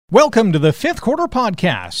Welcome to the Fifth Quarter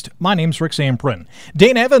Podcast. My name's Rick Zamprin.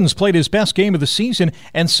 Dane Evans played his best game of the season,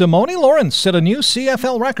 and Simoni Lawrence set a new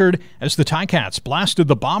CFL record as the Ticats blasted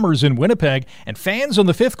the Bombers in Winnipeg, and fans on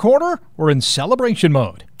the fifth quarter were in celebration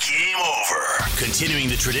mode. Game over. Continuing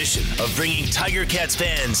the tradition of bringing Tiger Cats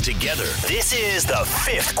fans together, this is the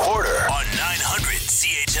fifth quarter on 900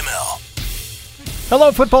 CHML.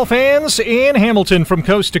 Hello, football fans in Hamilton from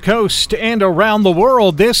coast to coast and around the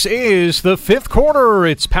world. This is the fifth quarter.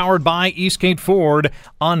 It's powered by Eastgate Ford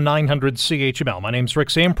on 900 CHML. My name's Rick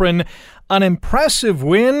Zamprin. An impressive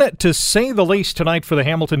win, to say the least, tonight for the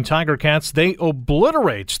Hamilton Tiger Cats. They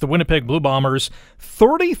obliterate the Winnipeg Blue Bombers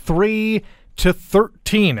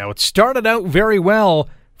 33-13. Now, it started out very well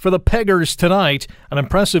for the Peggers tonight. An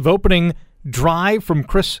impressive opening drive from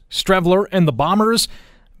Chris Streveler and the Bombers.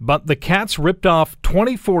 But the Cats ripped off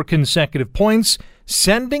 24 consecutive points,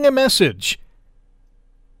 sending a message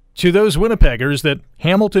to those Winnipeggers that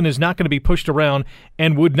Hamilton is not going to be pushed around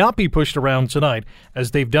and would not be pushed around tonight, as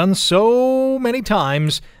they've done so many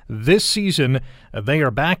times this season. They are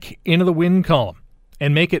back into the win column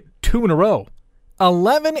and make it 2 in a row.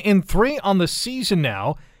 11-3 on the season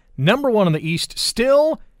now. Number 1 in the East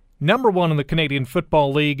still. Number 1 in the Canadian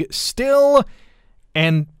Football League still.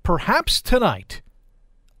 And perhaps tonight,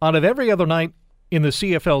 out of every other night in the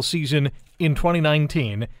CFL season in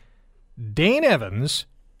 2019, Dane Evans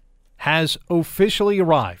has officially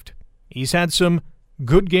arrived. He's had some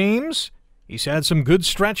good games. He's had some good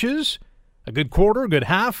stretches, a good quarter, a good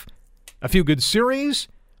half, a few good series.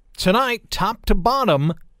 Tonight, top to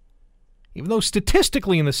bottom, even though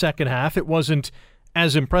statistically in the second half it wasn't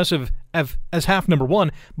as impressive as half number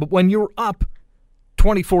one, but when you're up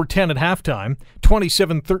 24-10 at halftime,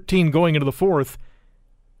 27-13 going into the fourth,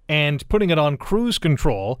 and putting it on cruise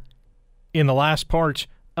control in the last part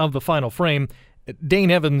of the final frame,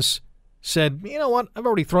 Dane Evans said, you know what, I've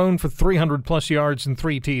already thrown for 300-plus yards and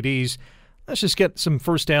 3 TDs. Let's just get some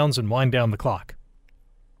first downs and wind down the clock.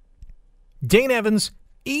 Dane Evans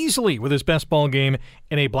easily with his best ball game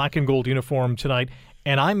in a black and gold uniform tonight,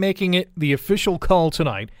 and I'm making it the official call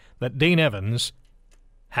tonight that Dane Evans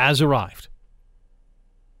has arrived.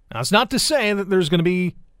 Now, it's not to say that there's going to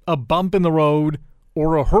be a bump in the road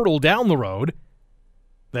or a hurdle down the road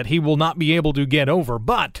that he will not be able to get over,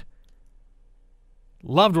 but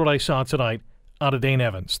loved what I saw tonight out of Dane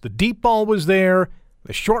Evans. The deep ball was there,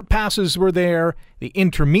 the short passes were there, the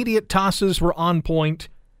intermediate tosses were on point.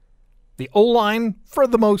 The O-line, for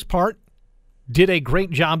the most part, did a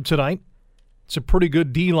great job tonight. It's a pretty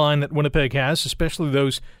good D-line that Winnipeg has, especially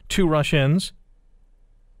those 2 rush ends.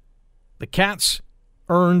 The Cats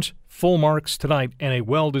earned full marks tonight and a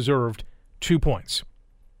well-deserved 2 points.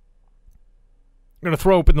 I'm going to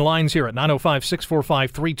throw open the lines here at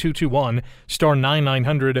 905-645-3221, star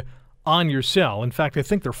 9900 on your cell. In fact, I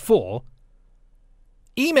think they're full.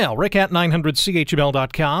 Email rick at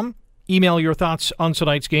 900chml.com. Email your thoughts on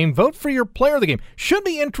tonight's game. Vote for your player of the game. Should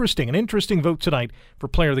be interesting. An interesting vote tonight for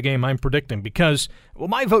player of the game, I'm predicting, because, well,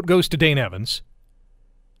 my vote goes to Dane Evans.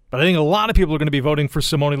 But I think a lot of people are going to be voting for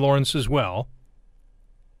Simoni Lawrence as well,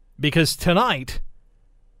 because tonight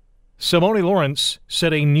Simoni Lawrence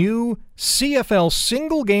set a new CFL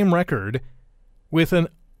single-game record with an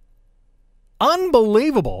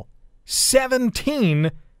unbelievable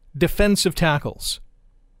 17 defensive tackles.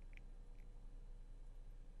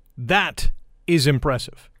 That is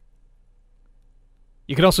impressive.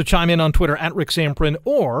 You can also chime in on Twitter at Rick Zamprin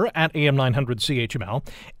or at AM900CHML.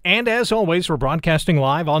 And as always, we're broadcasting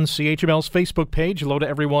live on CHML's Facebook page. Hello to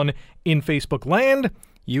everyone in Facebook land.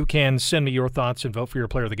 You can send me your thoughts and vote for your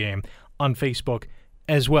player of the game on Facebook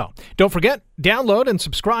as well. Don't forget, download and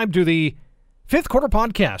subscribe to the Fifth Quarter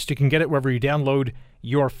Podcast. You can get it wherever you download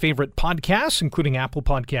your favorite podcasts, including Apple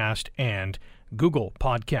Podcast and Google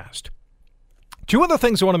Podcast. 2 other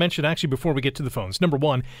things I want to mention, actually, before we get to the phones. Number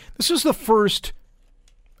 1, this is the first,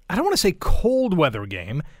 I don't want to say cold weather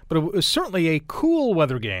game, but it was certainly a cool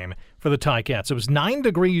weather game for the Ticats. It was 9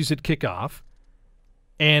 degrees at kickoff,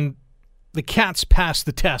 and the Cats passed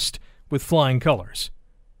the test with flying colors.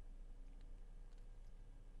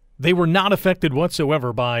 They were not affected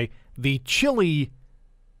whatsoever by the chilly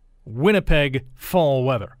Winnipeg fall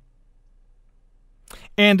weather.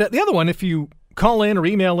 And the other one, if you call in or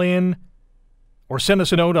email in or send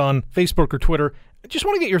us a note on Facebook or Twitter, I just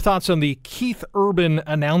want to get your thoughts on the Keith Urban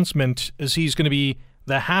announcement, as he's going to be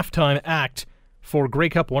the halftime act for Grey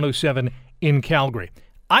Cup 107 in Calgary.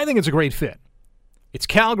 I think it's a great fit. It's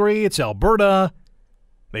Calgary, it's Alberta.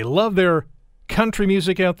 They love their country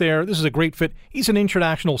music out there. This is a great fit. He's an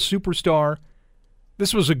international superstar.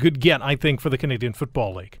 This was a good get, I think, for the Canadian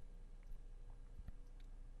Football League.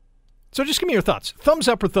 So just give me your thoughts. Thumbs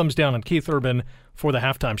up or thumbs down on Keith Urban for the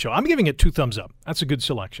halftime show. I'm giving it 2 thumbs up. That's a good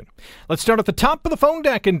selection. Let's start at the top of the phone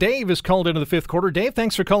deck, and Dave is called into the 5th quarter. Dave,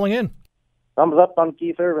 thanks for calling in. Thumbs up on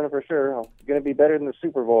Keith Urban for sure. It's going to be better than the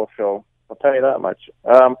Super Bowl show. I'll tell you that much.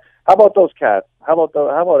 How about those Cats? How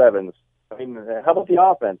about Evans? I mean, how about the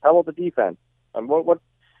offense? How about the defense?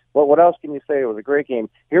 What else can you say? It was a great game.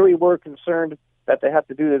 Here we were concerned that they have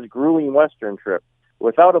to do this grueling Western trip.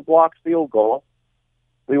 Without a blocked field goal,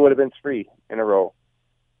 we would have been 3 in a row.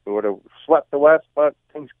 We would have swept the West, but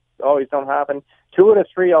things always don't happen. 2 out of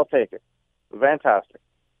 3, I'll take it. Fantastic.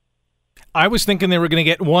 I was thinking they were going to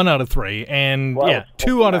get 1 out of 3, and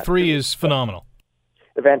 2 out of 3 is phenomenal.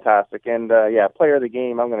 Fantastic. And, player of the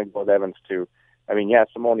game, I'm going to go with Evans, too. I mean,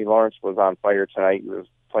 Simoni Lawrence was on fire tonight. He was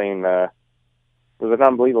playing, it was an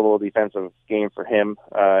unbelievable defensive game for him.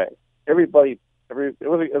 It was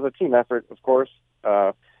a team effort, of course.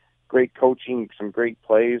 Great coaching, some great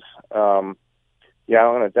plays. I'm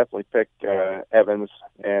going to definitely pick Evans,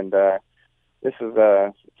 and this is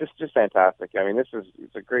just fantastic. I mean, it's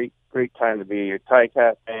a great time to be a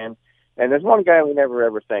Ticats fan. And there's one guy we never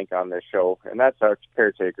ever thank on this show, and that's our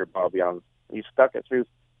caretaker, Bob Young. He's stuck it through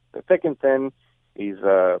the thick and thin. He's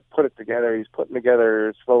put it together. He's putting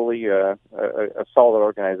together slowly a solid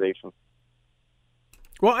organization.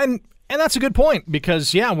 Well, and that's a good point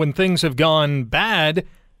because, when things have gone bad,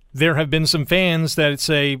 there have been some fans that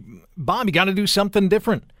say, Bob, you got to do something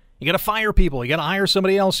different. You got to fire people. You got to hire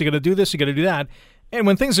somebody else. You got to do this. You got to do that. And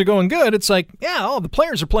when things are going good, it's like, the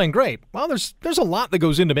players are playing great. Well, there's a lot that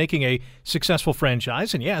goes into making a successful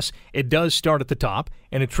franchise. And yes, it does start at the top,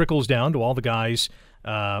 and it trickles down to all the guys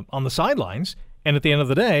on the sidelines. And at the end of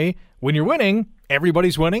the day, when you're winning,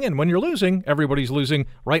 everybody's winning. And when you're losing, everybody's losing.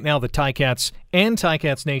 Right now, the Ticats and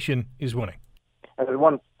Ticats Nation is winning. And there's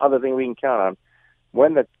one other thing we can count on.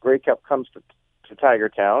 When the Grey Cup comes to Tiger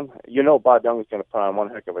Town, Bob Young is going to put on one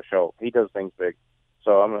heck of a show. He does things big.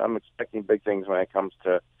 So I'm expecting big things when it comes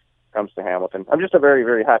to Hamilton. I'm just a very,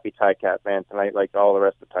 very happy Ticat fan tonight, like all the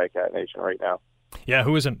rest of Ticat Nation right now. Yeah,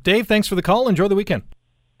 who isn't? Dave, thanks for the call. Enjoy the weekend.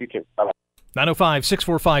 You too. Bye-bye.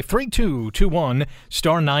 905-645-3221,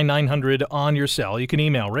 star 9900 on your cell. You can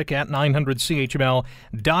email Rick at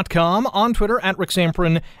 900CHML.com, on Twitter at Rick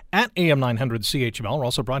Samprin, at AM900CHML. We're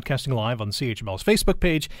also broadcasting live on CHML's Facebook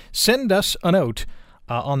page. Send us a note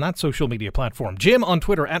on that social media platform. Jim on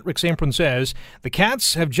Twitter at Rick Samprin says, the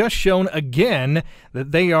Cats have just shown again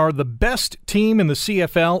that they are the best team in the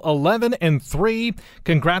CFL, 11-3.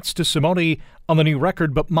 Congrats to Simoni on the new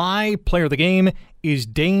record, but my player of the game is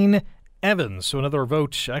Dane Evans. So another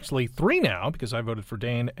vote, actually 3 now, because I voted for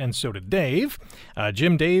Dane and so did Dave.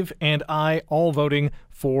 Jim, Dave, and I all voting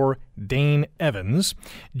for Dane Evans.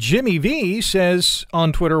 Jimmy V says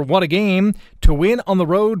on Twitter, what a game. To win on the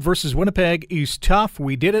road versus Winnipeg is tough.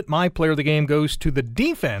 We did it. My player of the game goes to the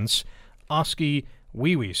defense, Oski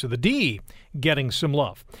Wee. So the D getting some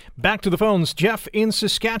love. Back to the phones. Jeff in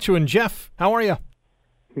Saskatchewan. Jeff, how are you?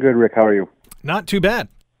 Good, Rick. How are you? Not too bad.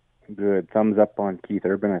 Good. Thumbs up on Keith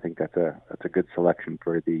Urban. I think that's a good selection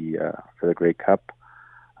for the Grey Cup.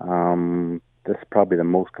 This is probably the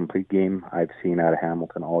most complete game I've seen out of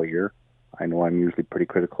Hamilton all year. I know I'm usually pretty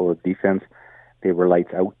critical of defense. They were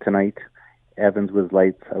lights out tonight. Evans was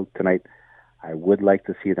lights out tonight. I would like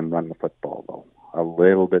to see them run the football, though, a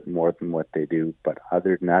little bit more than what they do. But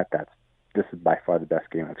other than that, this is by far the best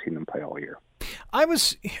game I've seen them play all year.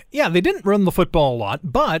 They didn't run the football a lot,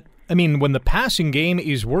 but, I mean, when the passing game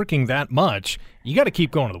is working that much, you got to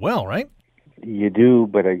keep going to the well, right? You do,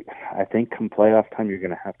 but I think come playoff time, you're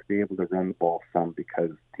going to have to be able to run the ball some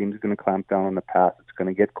because teams are going to clamp down on the pass. It's going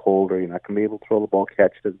to get colder. You're not going to be able to throw the ball,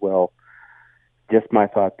 catch it as well. Just my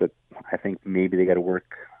thought that I think maybe they got to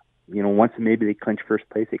work. Once maybe they clinch first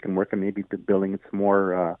place, they can work on maybe building some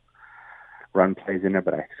more run plays in there,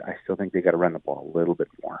 but I still think they got to run the ball a little bit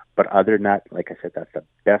more. But other than that, like I said, that's the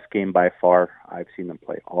best game by far I've seen them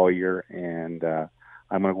play all year, and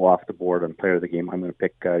I'm going to go off the board on player of the game. I'm going to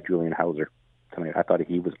pick Julian Hauser tonight. I thought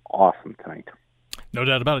he was awesome tonight. No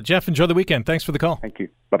doubt about it. Jeff, enjoy the weekend. Thanks for the call. Thank you.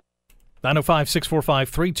 Bye.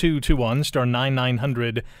 905-645-3221, star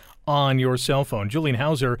 9900 on your cell phone. Julian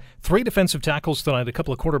Hauser, 3 defensive tackles tonight, a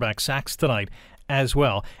couple of quarterback sacks tonight as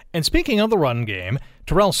well. And speaking of the run game,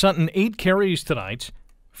 Terrell Sutton, 8 carries tonight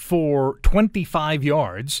for 25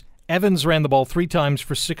 yards. Evans ran the ball 3 times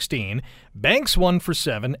for 16. Banks 1 for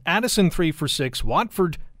 7. Addison 3 for 6.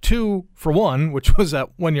 Watford 2 for 1, which was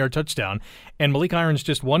that 1-yard touchdown. And Malik Irons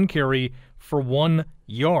just 1 carry for 1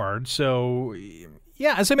 yard. So,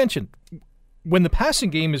 as I mentioned, when the passing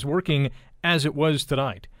game is working as it was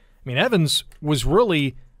tonight, I mean, Evans was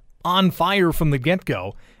really on fire from the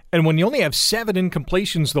get-go. And when you only have 7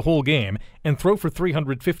 incompletions the whole game and throw for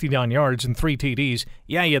 359 yards and 3 TDs,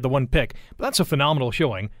 yeah, you had the 1 pick, but that's a phenomenal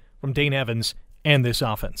showing from Dane Evans and this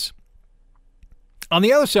offense. On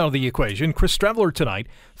the other side of the equation, Chris Streveler tonight,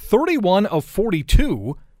 31 of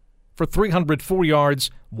 42 for 304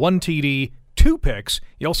 yards, 1 TD, 2 picks.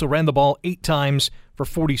 He also ran the ball 8 times for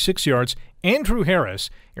 46 yards. Andrew Harris,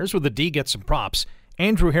 here's where the D gets some props.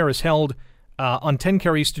 Andrew Harris held on 10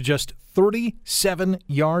 carries to just 37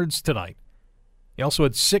 yards tonight. He also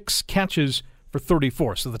had 6 catches for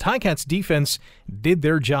 34. So the Ticats defense did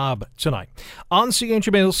their job tonight. On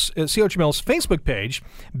CHML's Facebook page,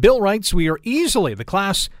 Bill writes, "We are easily the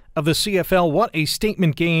class of the CFL. What a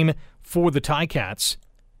statement game for the Ticats."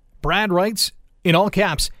 Brad writes, in all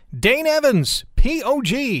caps, "Dane Evans,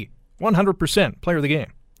 POG, 100% player of the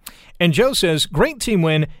game." And Joe says, "Great team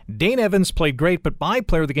win. Dane Evans played great, but my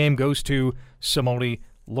player of the game goes to Simoni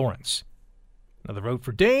Lawrence." Another vote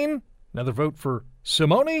for Dane, another vote for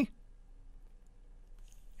Simoni,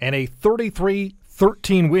 and a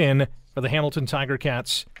 33-13 win for the Hamilton Tiger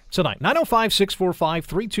Cats tonight.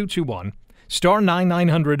 905-645-3221, star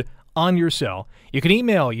 9900 on your cell. You can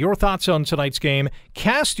email your thoughts on tonight's game.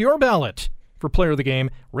 Cast your ballot for player of the game,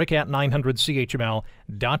 rick at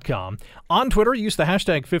 900CHML.com. On Twitter, use the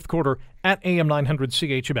hashtag 5th quarter at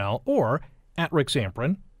AM900CHML or at Rick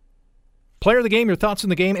Zamprin. Player of the game, your thoughts on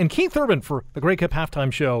the game, and Keith Urban for the Grey Cup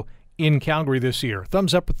halftime show in Calgary this year.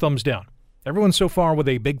 Thumbs up or thumbs down? Everyone so far with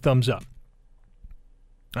a big thumbs up.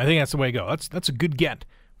 I think that's the way to go. That's a good get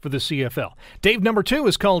for the CFL. Dave number 2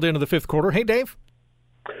 is called into the 5th quarter. Hey, Dave.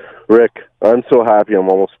 Rick, I'm so happy I'm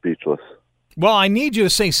almost speechless. Well, I need you to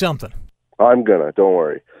say something. I'm gonna, don't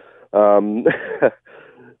worry. I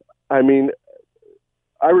mean,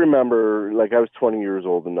 I remember, I was 20 years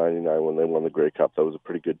old in 99 when they won the Grey Cup. That was a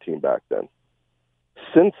pretty good team back then.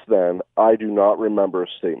 Since then, I do not remember a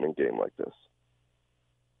statement game like this.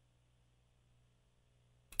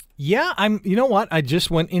 Yeah, you know what? I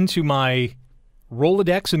just went into my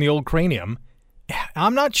Rolodex in the old cranium.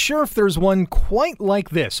 I'm not sure if there's one quite like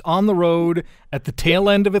this on the road at the tail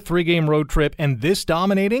end of a 3-game road trip and this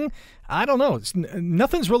dominating. I don't know.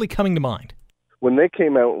 Nothing's really coming to mind. When they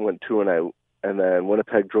came out and went 2-0, and then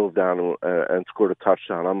Winnipeg drove down and scored a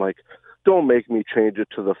touchdown, I'm like, don't make me change it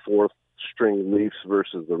to the 4th-string Leafs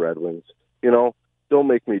versus the Red Wings. Don't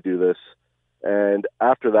make me do this. And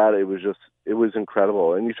after that, it was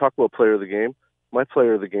incredible. And you talk about player of the game. My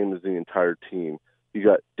player of the game is the entire team. You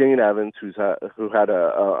got Dane Evans, who had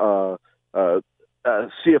a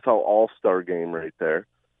CFL All-Star game right there.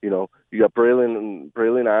 You got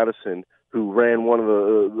Braylon Addison, who ran one of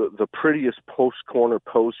the prettiest post-corner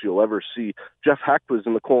posts you'll ever see. Jeff Heck was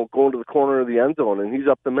going to the corner of the end zone, and he's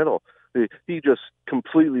up the middle. He just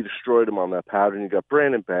completely destroyed him on that pattern. You got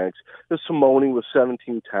Brandon Banks. There's Simoni with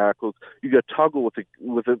 17 tackles. You got Tuggle with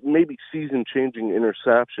a maybe season-changing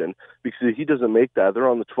interception because he doesn't make that. They're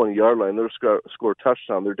on the 20-yard line. They'll score a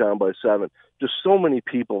touchdown. They're down by 7. Just so many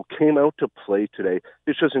people came out to play today.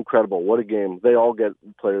 It's just incredible. What a game. They all get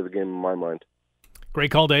player of the game in my mind.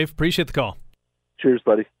 Great call, Dave. Appreciate the call. Cheers,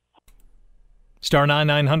 buddy. Star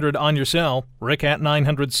 9900 on your cell. Rick at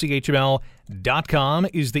 900CHML.com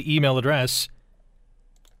is the email address.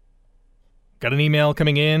 Got an email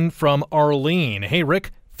coming in from Arlene. Hey, Rick,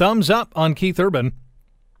 thumbs up on Keith Urban.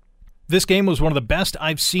 This game was one of the best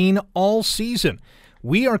I've seen all season.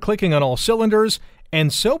 We are clicking on all cylinders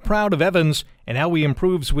and so proud of Evans and how he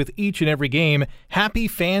improves with each and every game. Happy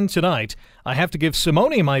fan tonight. I have to give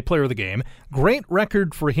Simoni my player of the game. Great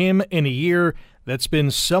record for him in a year that's been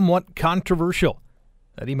somewhat controversial.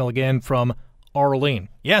 That email again from Arlene.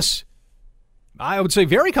 Yes, I would say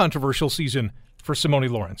very controversial season for Simoni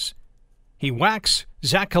Lawrence. He whacks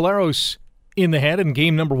Zach Caleros in the head in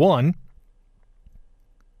game number 1.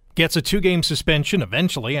 Gets a 2-game suspension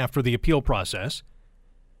eventually after the appeal process.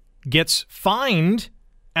 Gets fined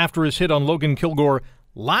after his hit on Logan Kilgore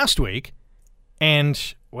last week.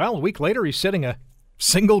 And, well, a week later he's setting a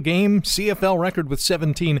single-game CFL record with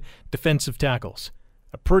 17 defensive tackles.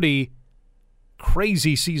 A pretty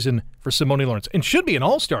crazy season for Simoni Lawrence. And should be an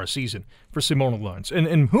all-star season for Simoni Lawrence.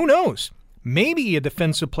 And who knows? Maybe a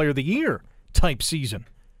Defensive Player of the Year type season.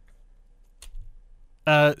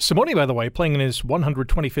 Simoni, by the way, playing in his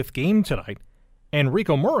 125th game tonight. And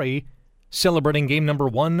Rico Murray celebrating game number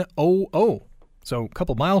 100. So a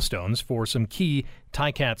couple milestones for some key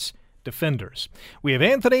Ticats defenders. We have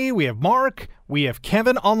Anthony, we have Mark, we have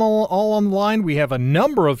Kevin all on the line. We have a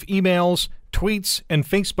number of emails, tweets, and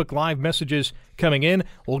Facebook Live messages coming in.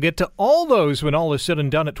 We'll get to all those when all is said and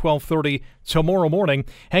done at 12:30 tomorrow morning.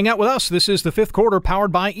 Hang out with us. This is the 5th quarter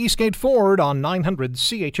powered by Eastgate Ford on 900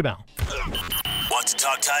 CHML. Want to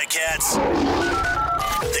talk Ticats?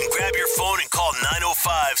 Then grab your phone and call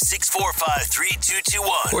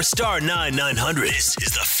 905-645-3221 or star 9900. This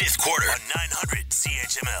is the fifth quarter on 900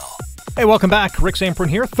 CHML. Hey, welcome back. Rick Zamprin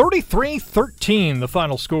here. 33-13, the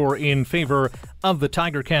final score in favor of the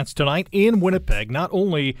Tiger Cats tonight in Winnipeg. Not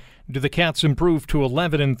only do the Cats improve to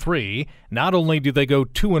 11-3, not only do they go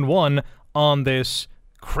 2-1 on this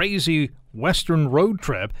crazy Western road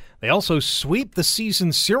trip, they also sweep the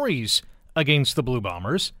season series against the Blue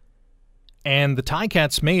Bombers. And the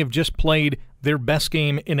Ticats may have just played their best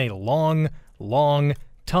game in a long, long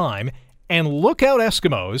time. And look out,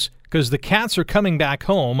 Eskimos, because the Cats are coming back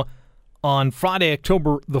home on Friday,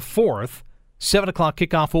 October the 4th. 7 o'clock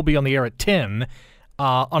kickoff will be on the air at 10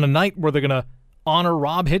 on a night where they're going to honor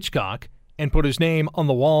Rob Hitchcock and put his name on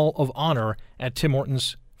the wall of honor at Tim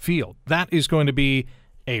Hortons Field. That is going to be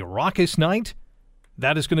a raucous night.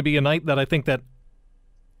 That is going to be a night that I think that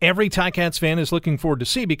every Ticats fan is looking forward to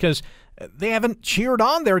see, because they haven't cheered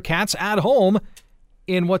on their Cats at home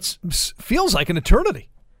in what feels like an eternity.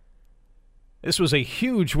 This was a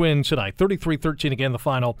huge win tonight. 33-13 again, the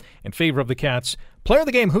final in favor of the Cats. Player of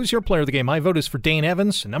the game, who's your player of the game? My vote is for Dane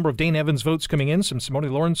Evans. A number of Dane Evans votes coming in. Some Simoni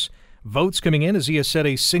Lawrence votes coming in as he has set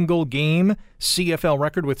a single-game CFL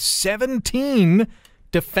record with 17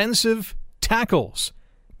 defensive tackles,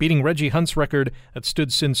 beating Reggie Hunt's record that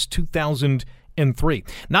stood since 2003.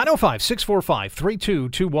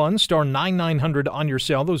 905-645-3221, star 9900 on your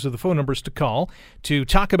cell. Those are the phone numbers to call to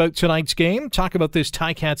talk about tonight's game, talk about this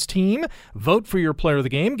Ticats team, vote for your player of the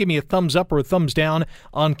game. Give me a thumbs up or a thumbs down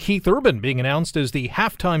on Keith Urban being announced as the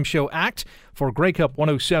halftime show act for Grey Cup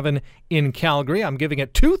 107 in Calgary. I'm giving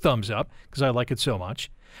it 2 thumbs up because I like it so much.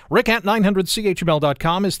 Rick at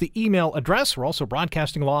 900CHML.com is the email address. We're also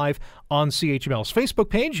broadcasting live on CHML's Facebook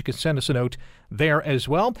page. You can send us a note there as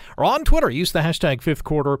well. Or on Twitter, use the hashtag 5th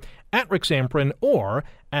quarter at Rick Zamprin or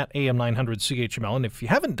at AM900CHML. And if you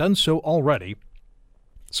haven't done so already,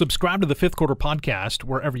 subscribe to the 5th Quarter podcast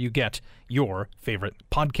wherever you get your favorite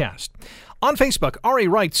podcast. On Facebook, Ari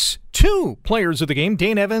writes, 2 players of the game,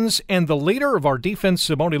 Dane Evans and the leader of our defense,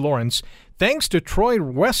 Simoni Lawrence. Thanks to Troy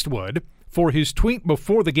Westwood for his tweet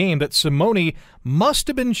before the game that Simoni must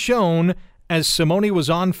have been shown as Simoni was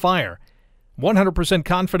on fire. 100%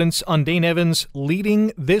 confidence on Dane Evans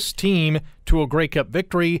leading this team to a Grey Cup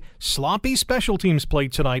victory. Sloppy special teams play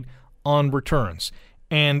tonight on returns.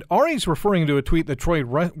 And Ari's referring to a tweet that Troy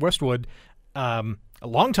Westwood, a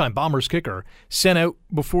longtime Bombers kicker, sent out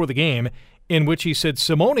before the game, in which he said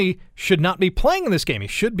Simoni should not be playing in this game. He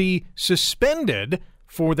should be suspended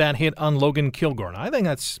for that hit on Logan Kilgore. And I think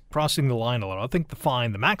that's crossing the line a little. I think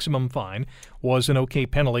the maximum fine, was an okay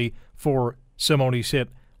penalty for Simoni's hit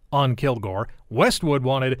on Kilgore. Westwood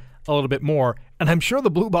wanted a little bit more, and I'm sure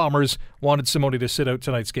the Blue Bombers wanted Simoni to sit out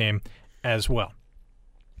tonight's game as well.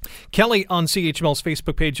 Kelly on CHML's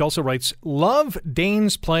Facebook page also writes, love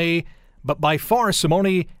Dane's play, but by far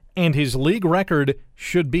Simoni and his league record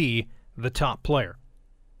should be the top player.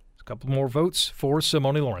 A couple more votes for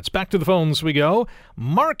Simoni Lawrence. Back to the phones we go.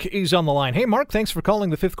 Mark is on the line. Hey, Mark, thanks for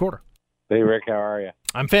calling the 5th quarter. Hey, Rick, how are you?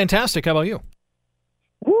 I'm fantastic. How about you?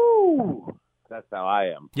 Woo! That's how I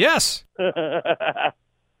am. Yes.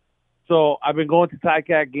 So I've been going to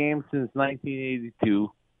Ticat games since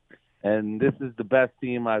 1982, and this is the best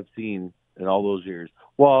team I've seen in all those years.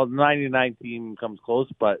 Well, the 99 team comes close,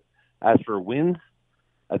 but as for wins,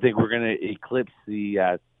 I think we're going to eclipse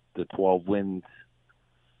the 12 wins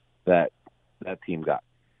that team got.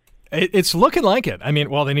 It's looking like it. I mean,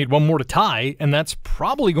 well, they need one more to tie, and that's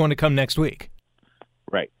probably going to come next week.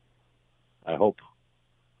 Right. I hope.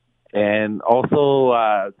 And also,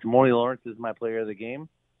 Simoni Lawrence is my player of the game.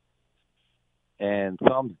 And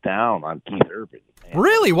thumbs down on Keith Urban. Man.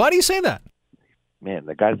 Really? Why do you say that? Man,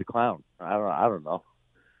 the guy's a clown. I don't know.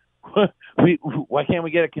 Why can't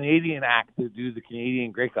we get a Canadian act to do the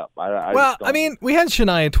Canadian Grey Cup? I mean, we had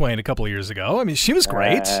Shania Twain a couple of years ago. I mean, she was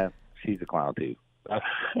great. She's a clown, too.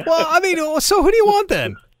 Well, I mean, so who do you want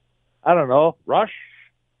then? I don't know. Rush?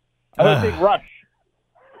 I don't think Rush.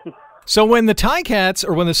 So when the Ticats,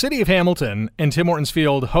 or when the city of Hamilton and Tim Hortons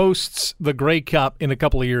Field hosts the Grey Cup in a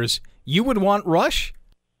couple of years, you would want Rush?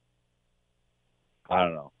 I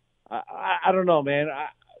don't know. I don't know, man.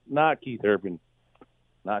 Not Keith Urban.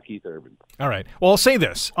 Not Keith Urban. All right. Well, I'll say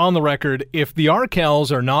this on the record. If the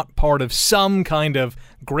Arkells are not part of some kind of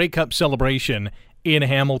Grey Cup celebration in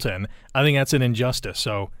Hamilton, I think that's an injustice.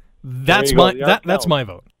 So that's my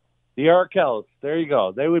vote. The Arkells. There you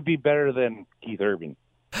go. They would be better than Keith Urban.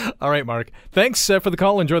 All right, Mark. Thanks for the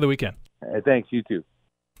call. Enjoy the weekend. Thanks. You too.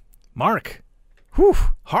 Mark. Whew.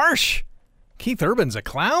 Harsh. Keith Urban's a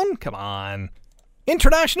clown? Come on.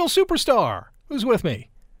 International superstar. Who's with me?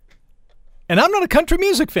 And I'm not a country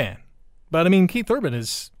music fan, but I mean, Keith Urban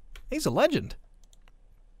he's a legend.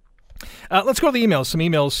 Let's go to the emails. Some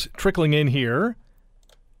emails trickling in here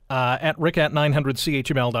at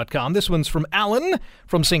rick@900chml.com. This one's from Alan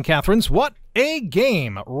from St. Catharines. What a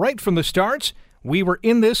game right from the start. We were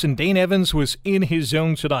in this, and Dane Evans was in his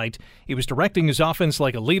zone tonight. He was directing his offense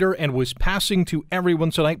like a leader and was passing to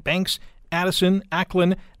everyone tonight. Banks, Addison,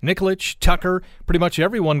 Acklin, Nikolic, Tucker, pretty much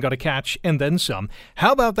everyone got a catch and then some.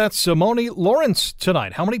 How about that Simoni Lawrence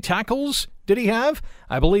tonight? How many tackles did he have?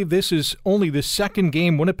 I believe this is only the second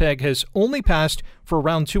game Winnipeg has only passed for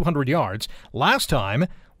around 200 yards. Last time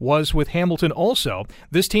was with Hamilton also.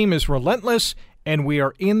 This team is relentless, and we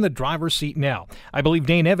are in the driver's seat now. I believe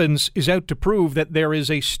Dane Evans is out to prove that there is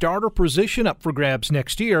a starter position up for grabs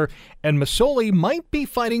next year, and Masoli might be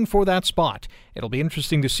fighting for that spot. It'll be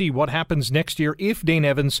interesting to see what happens next year if Dane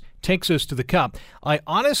Evans takes us to the Cup. I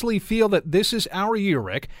honestly feel that this is our year,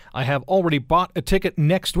 Rick. I have already bought a ticket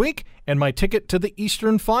next week and my ticket to the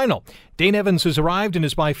Eastern Final. Dane Evans has arrived and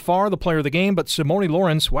is by far the player of the game, but Simoni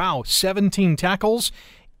Lawrence, wow, 17 tackles.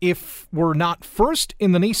 If we're not first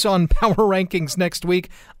in the Nissan Power Rankings next week,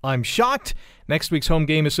 I'm shocked. Next week's home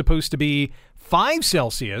game is supposed to be 5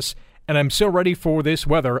 Celsius, and I'm so ready for this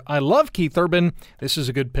weather. I love Keith Urban. This is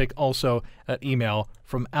a good pick also, an email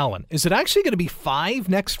from Alan. Is it actually going to be 5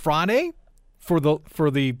 next Friday for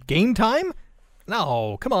the game time?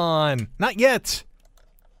 No, come on. Not yet.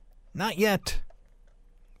 Not yet.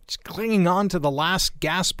 Just clinging on to the last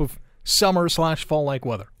gasp of summer/fall-like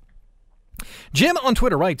weather. Jim on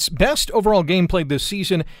Twitter writes, best overall game played this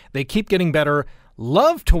season. They keep getting better.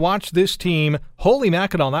 Love to watch this team. Holy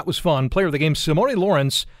mackerel, that was fun. Player of the game, Simoni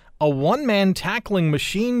Lawrence, a one-man tackling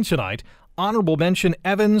machine tonight. Honorable mention,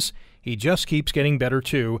 Evans. He just keeps getting better,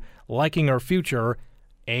 too. Liking our future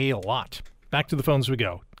a lot. Back to the phones we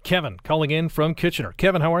go. Kevin calling in from Kitchener.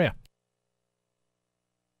 Kevin, how are you?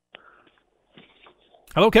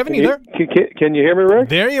 Hello, Kevin, you there? Can you hear me, Rick?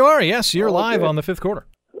 There you are. Yes, you're live on the fifth quarter.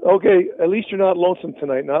 Okay, at least you're not lonesome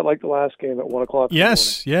tonight, not like the last game at 1 o'clock.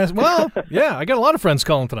 Yes. Well, yeah, I got a lot of friends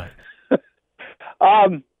calling tonight.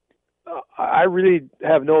 I really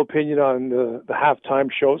have no opinion on the halftime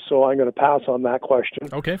show, so I'm going to pass on that question.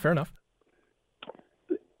 Okay, fair enough.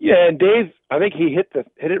 Yeah, and Dave, I think he hit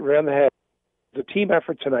it right on the head. The team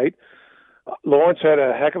effort tonight. Lawrence had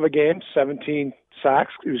a heck of a game, 17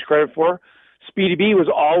 sacks he was credited for. Speedy B was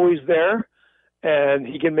always there, and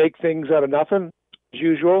he can make things out of nothing, as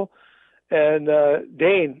usual. And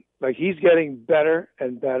Dane, he's getting better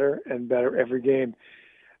and better and better every game.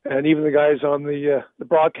 And even the guys on the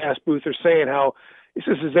broadcast booth are saying how this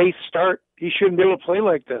is his 8th start. He shouldn't be able to play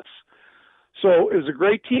like this. So it was a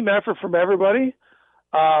great team effort from everybody.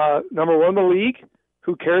 Number one in the league.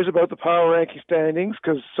 Who cares about the power ranking standings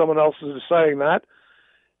because someone else is deciding that.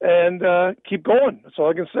 And keep going. That's all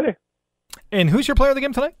I can say. And who's your player of the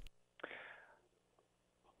game tonight?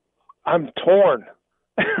 I'm torn.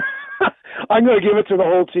 I'm going to give it to the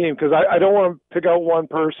whole team because I don't want to pick out one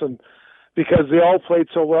person because they all played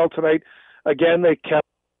so well tonight. Again, they kept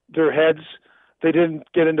their heads. They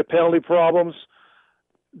didn't get into penalty problems.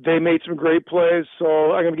 They made some great plays,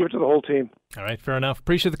 so I'm going to give it to the whole team. All right, fair enough.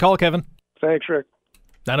 Appreciate the call, Kevin. Thanks, Rick.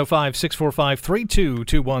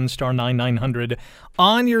 905-645-3221, star 9900.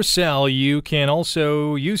 On your cell, you can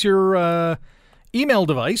also use your email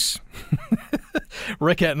device,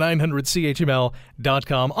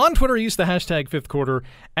 rick@900chml.com. On Twitter, use the hashtag fifth quarter,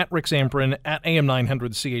 at Rick Zamprin, at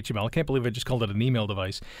AM900CHML. I can't believe I just called it an email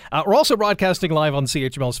device. We're also broadcasting live on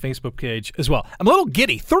CHML's Facebook page as well. I'm a little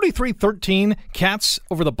giddy. 33-13 Cats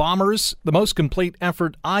over the Bombers. The most complete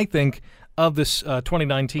effort, I think, of this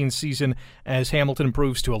 2019 season as Hamilton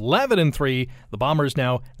improves to 11-3. The Bombers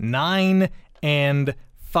now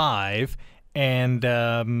 9-5. And,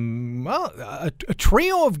 a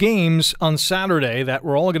trio of games on Saturday that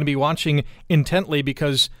we're all going to be watching intently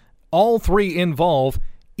because all three involve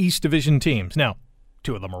East Division teams. Now,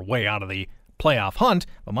 2 of them are way out of the playoff hunt,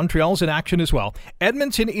 but Montreal's in action as well.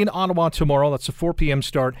 Edmonton in Ottawa tomorrow. That's a 4 p.m.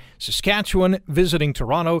 start. Saskatchewan visiting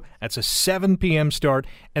Toronto. That's a 7 p.m. start.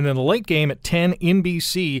 And then the late game at 10 in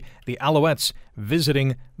BC, the Alouettes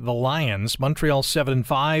visiting the Lions. Montreal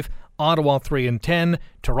 7-5. Ottawa 3-10,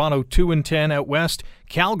 Toronto 2-10 out west.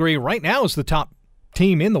 Calgary right now is the top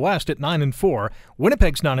team in the West at 9-4.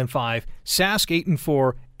 Winnipeg's 9-5, Sask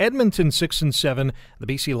 8-4, Edmonton 6-7, the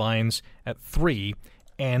BC Lions at 3-10.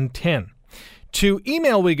 To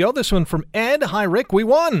email we go. This one from Ed. Hi Rick, we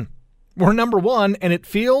won. We're number 1 and it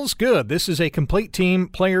feels good. This is a complete team,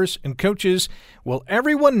 players and coaches. Will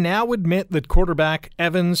everyone now admit that quarterback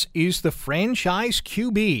Evans is the franchise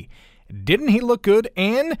QB? Didn't he look good,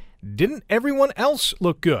 and didn't everyone else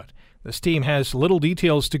look good? This team has little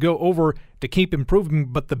details to go over to keep improving,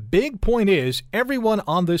 but the big point is everyone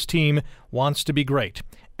on this team wants to be great.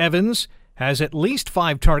 Evans has at least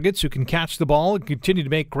 5 targets who can catch the ball and continue to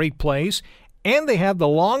make great plays, and they have the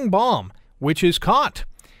long bomb, which is caught.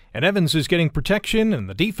 And Evans is getting protection, and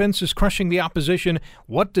the defense is crushing the opposition.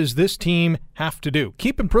 What does this team have to do?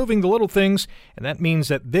 Keep improving the little things, and that means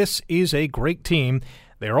that this is a great team.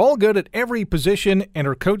 They're all good at every position and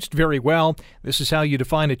are coached very well. This is how you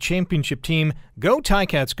define a championship team. Go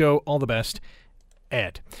Ticats, go. All the best,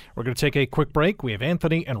 Ed. We're going to take a quick break. We have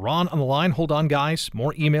Anthony and Ron on the line. Hold on, guys.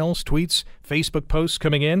 More emails, tweets, Facebook posts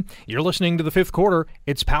coming in. You're listening to the fifth quarter.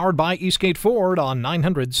 It's powered by Eastgate Ford on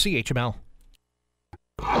 900 CHML.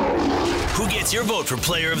 Who gets your vote for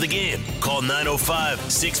player of the game? Call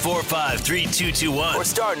 905-645-3221 or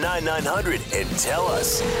star 9900 and tell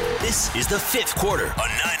us. This is the fifth quarter on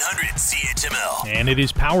 900 CHML. And it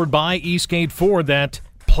is powered by Eastgate Ford. That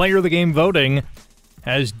player of the game voting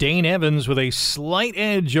has Dane Evans with a slight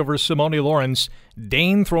edge over Simoni Lawrence.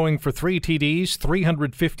 Dane throwing for 3 TDs,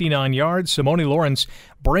 359 yards. Simoni Lawrence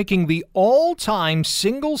breaking the all-time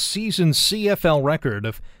single-season CFL record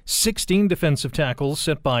of 16 defensive tackles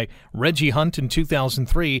set by Reggie Hunt in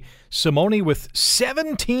 2003. Simoni with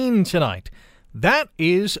 17 tonight. That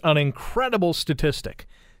is an incredible statistic.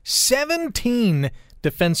 17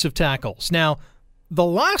 defensive tackles. Now, the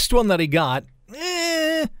last one that he got,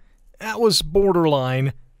 that was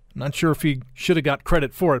borderline. Not sure if he should have got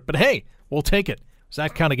credit for it, but hey, we'll take it. It's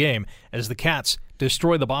that kind of game as the Cats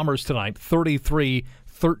destroy the Bombers tonight,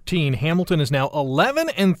 33-13. Hamilton is now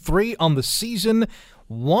 11-3 on the season,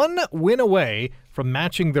 1 win away from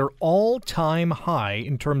matching their all-time high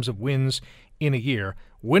in terms of wins in a year.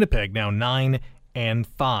 Winnipeg now 9-5.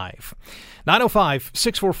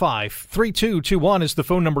 905-645-3221 is the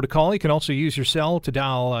phone number to call. You can also use your cell to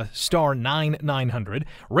dial star 9900.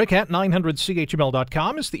 Rick at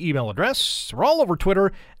 900CHML.com is the email address. We're all over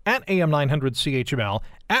Twitter at AM900CHML,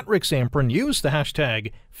 at Rick Zamperin. Use the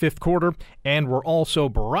hashtag fifth quarter. And we're also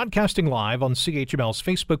broadcasting live on CHML's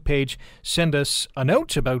Facebook page. Send us a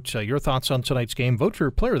note about your thoughts on tonight's game. Vote for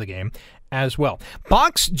your player of the game as well.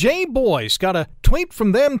 Box J Boys got a tweet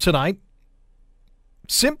from them tonight,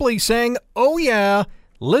 simply saying, oh yeah,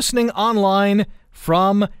 listening online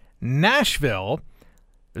from Nashville.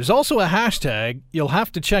 There's also a hashtag. You'll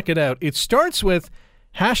have to check it out. It starts with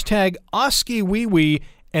hashtag OskiWeeWee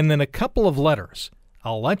and then a couple of letters.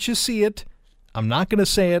 I'll let you see it. I'm not going to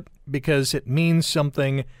say it because it means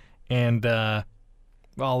something, and well,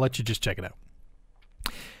 I'll let you just check it out.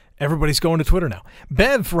 Everybody's going to Twitter now.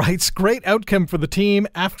 Bev writes, great outcome for the team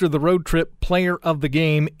after the road trip. Player of the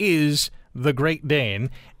game is the Great Dane.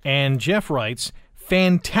 And Jeff writes,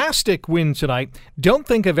 fantastic win tonight. Don't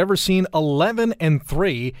think I've ever seen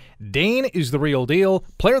 11-3. Dane is the real deal.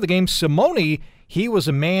 Player of the game, Simoni. He was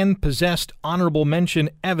a man possessed. Honorable mention,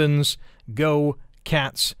 Evans. Go,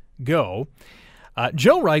 Cats, go.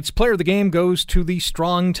 Joe writes, player of the game goes to the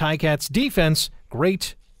strong Ticats defense.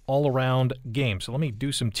 Great all-around game. So let me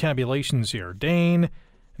do some tabulations here. Dane,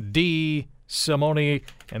 D, Simoni,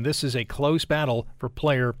 and this is a close battle for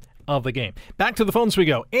player of the game. Back to the phones we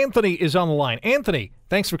go. Anthony is on the line. Anthony,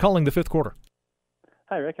 thanks for calling the fifth quarter.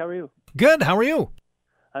 Hi, Rick. How are you? Good. How are you?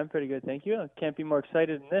 I'm pretty good, thank you. Can't be more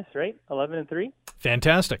excited than this, right? 11-3.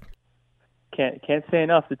 Fantastic. Can't say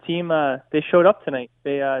enough. The team they showed up tonight.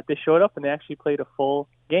 They showed up and they actually played a full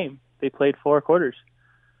game. They played 4 quarters.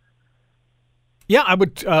 Yeah, I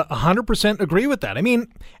would 100% agree with that. I mean,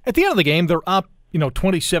 at the end of the game, they're up,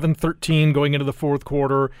 27-13 going into the fourth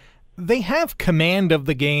quarter. They have command of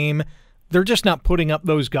the game. They're just not putting up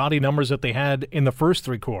those gaudy numbers that they had in the first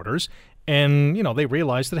 3 quarters. And, they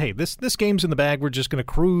realized that, hey, this game's in the bag. We're just going to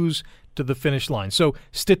cruise to the finish line. So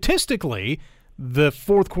statistically, the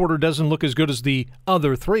fourth quarter doesn't look as good as the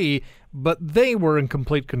other 3, but they were in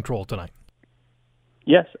complete control tonight.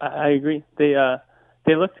 Yes, I agree. They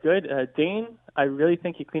looked good. Dane, I really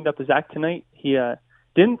think he cleaned up his act tonight. He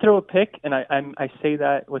didn't throw a pick, and I say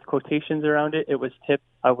that with quotations around it. It was tipped.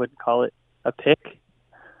 I wouldn't call it a pick.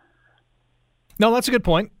 No, that's a good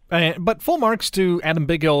point. But full marks to Adam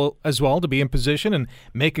Bighill as well to be in position and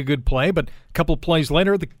make a good play. But a couple of plays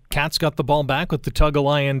later, the Cats got the ball back with the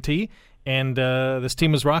Tuggle INT, and this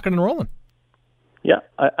team was rocking and rolling. Yeah,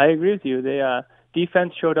 I agree with you. They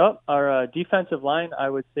defense showed up. Our defensive line, I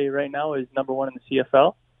would say right now, is number 1 in the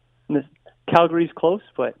CFL. And Calgary's close,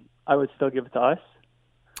 but I would still give it to us.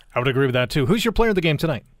 I would agree with that, too. Who's your player of the game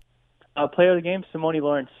tonight? Player of the game, Simoni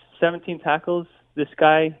Lawrence. 17 tackles. This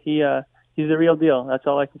guy, he's the real deal. That's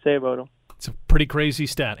all I can say about him. It's a pretty crazy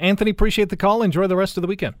stat. Anthony, appreciate the call. Enjoy the rest of the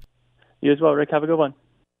weekend. You as well, Rick. Have a good one.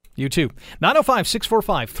 You too.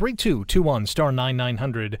 905-645-3221, star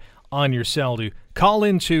 9900 on your cell to call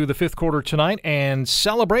into the fifth quarter tonight and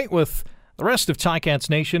celebrate with the rest of Ticats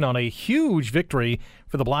Nation on a huge victory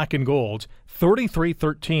for the Black and Gold,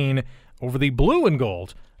 33-13 over the Blue and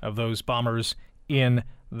Gold of those Bombers in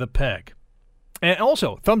the Peg. And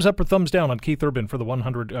also, thumbs up or thumbs down on Keith Urban for the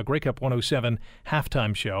 100 Grey Cup 107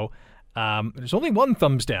 halftime show. There's only one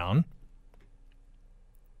thumbs down.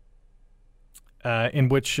 In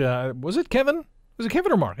which, was it Kevin? Was it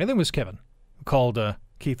Kevin or Mark? I think it was Kevin who called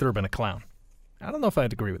Keith Urban a clown. I don't know if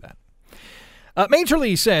I'd agree with that. Major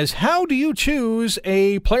Lee says, how do you choose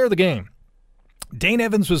a player of the game? Dane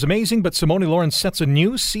Evans was amazing, but Simoni Lawrence sets a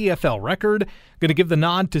new CFL record. Going to give the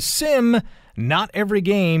nod to Sim. Not every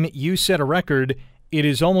game you set a record. It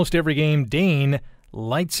is almost every game Dane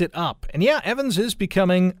lights it up. And yeah, Evans is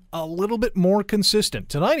becoming a little bit more consistent.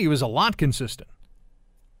 Tonight he was a lot consistent.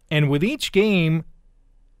 And with each game,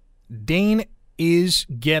 Dane is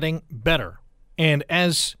getting better. And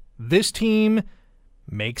as this team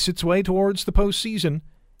makes its way towards the postseason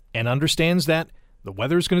and understands that the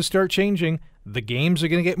weather's going to start changing, the games are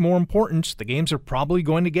going to get more important, the games are probably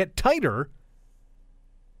going to get tighter,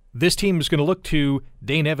 this team is going to look to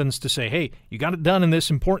Dane Evans to say, hey, you got it done in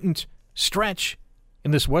this important stretch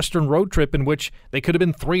in this Western road trip in which they could have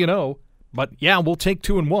been 3-0, but yeah, we'll take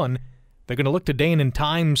 2-1. They're going to look to Dane in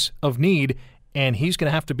times of need, and he's going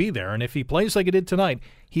to have to be there. And if he plays like he did tonight,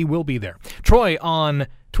 he will be there. Troy on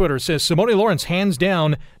Twitter says, Simoni Lawrence, hands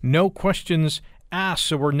down, no questions asked.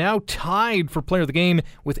 So we're now tied for player of the game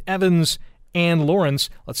with Evans and Lawrence.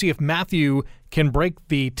 Let's see if Matthew can break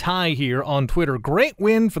the tie here on Twitter. Great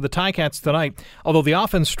win for the Ticats tonight. Although the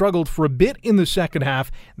offense struggled for a bit in the second half,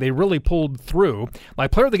 they really pulled through. My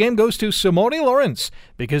player of the game goes to Simoni Lawrence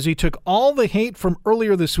because he took all the hate from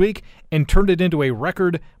earlier this week and turned it into a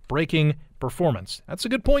record-breaking performance. That's a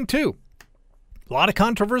good point, too. A lot of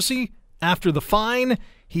controversy after the fine.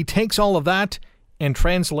 He takes all of that and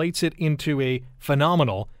translates it into a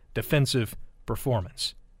phenomenal defensive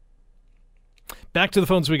performance. Back to the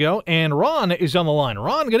phones we go, and Ron is on the line.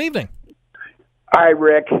 Ron, good evening. Hi,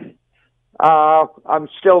 Rick. I'm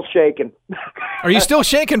still shaking. Are you still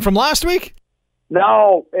shaking from last week?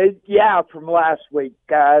 No, from last week,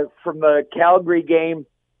 from the Calgary game.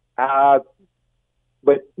 But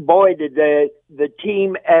boy, did the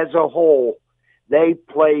team as a whole, they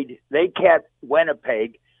kept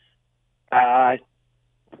Winnipeg at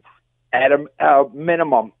a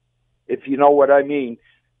minimum, if you know what I mean.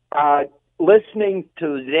 Listening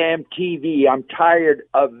to the damn TV, I'm tired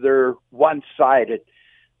of their one-sided.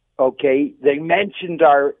 Okay, they mentioned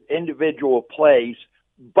our individual plays,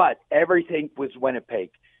 but everything was Winnipeg.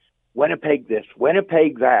 Winnipeg this,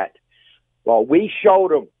 Winnipeg that. Well, we showed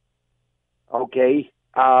them. Okay,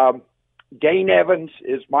 Dane Evans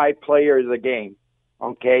is my player of the game.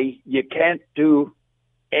 Okay, you can't do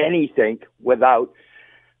anything without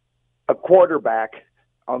a quarterback.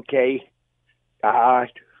 Okay,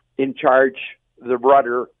 in charge, the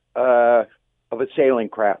rudder of a sailing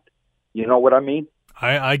craft. You know what I mean?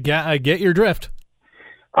 I get your drift.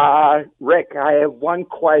 Rick, I have one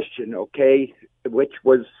question, okay, which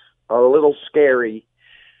was a little scary.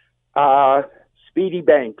 Speedy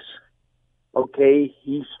Banks, okay,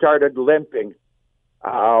 he started limping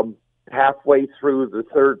halfway through the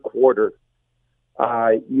third quarter.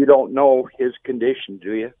 You don't know his condition,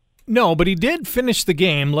 do you? No, but he did finish the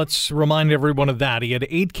game. Let's remind everyone of that. He had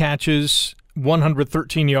 8 catches,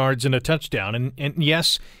 113 yards, and a touchdown. And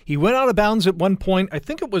yes, he went out of bounds at one point. I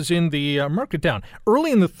think it was in the mark it down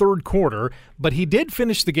early in the third quarter, but he did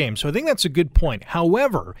finish the game. So I think that's a good point.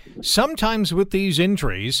 However, sometimes with these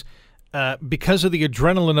injuries, because of the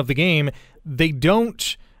adrenaline of the game, they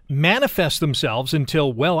don't manifest themselves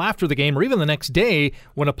until well after the game or even the next day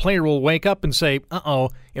when a player will wake up and say,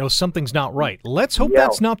 something's not right. Let's hope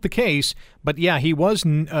that's not the case. But yeah, he was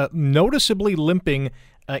noticeably limping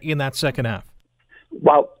in that second half.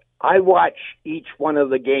 Well, I watch each one of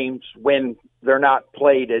the games when they're not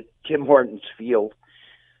played at Tim Hortons Field,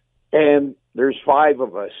 and there's 5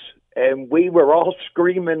 of us, and we were all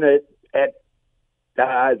screaming at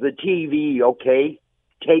the TV, okay,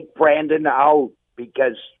 take Brandon out,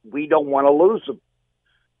 because we don't want to lose him,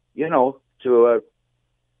 to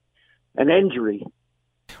an injury.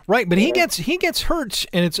 Right, but he gets hurt,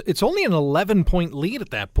 and it's only an 11-point lead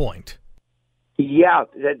at that point. Yeah,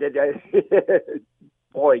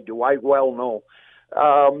 boy, do I well know.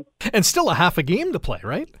 And still a half a game to play,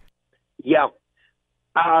 right? Yeah.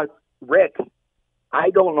 Rick,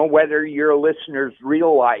 I don't know whether your listeners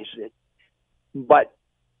realize it, but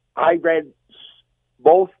I read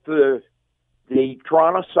both the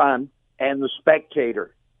Toronto Sun and the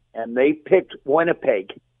Spectator and they picked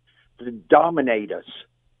Winnipeg to dominate us.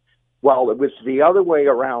 Well, it was the other way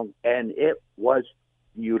around, and it was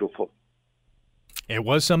beautiful. It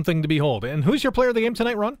was something to behold. And who's your player of the game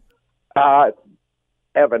tonight, Ron?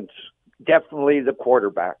 Evans, definitely the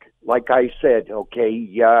quarterback. Like I said, okay,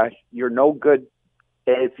 you're no good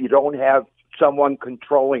if you don't have someone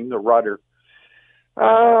controlling the rudder.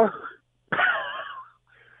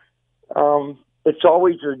 It's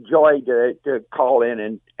always a joy to call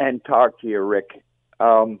in and talk to you, Rick.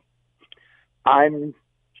 I'm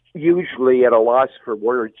usually at a loss for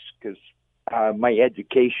words because my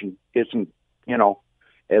education isn't,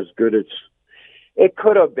 as good as it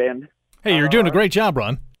could have been. Hey, you're doing a great job,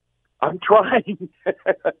 Ron. I'm trying.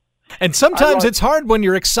 And sometimes it's hard when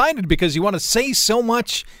you're excited because you want to say so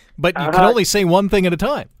much, but you can only say one thing at a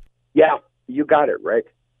time. Yeah, you got it,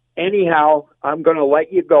 Rick. Anyhow, I'm going to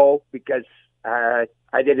let you go because I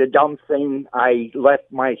did a dumb thing. I left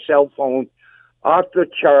my cell phone off the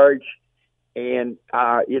charge, and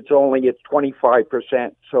it's only at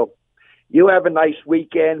 25%. So you have a nice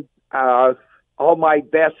weekend. All my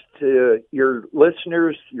best to your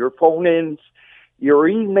listeners, your phone-ins, your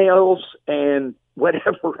emails, and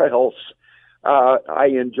whatever else. I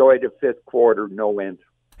enjoyed the fifth quarter, no end.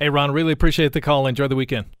 Hey, Ron, really appreciate the call. Enjoy the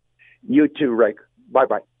weekend. You too, Rick.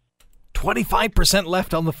 Bye-bye. 25%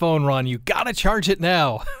 left on the phone, Ron. You got to charge it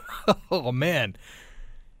now. Oh, man.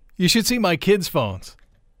 You should see my kids' phones.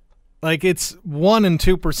 Like, it's 1% and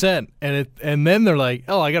 2%, and then they're like,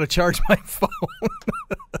 oh, I got to charge my phone.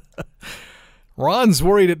 Ron's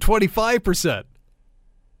worried at 25%.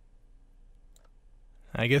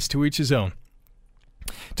 I guess to each his own.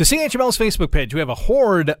 To CHML's Facebook page, we have a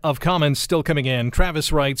horde of comments still coming in.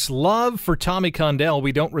 Travis writes, love for Tommy Condell.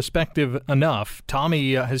 We don't respect him enough.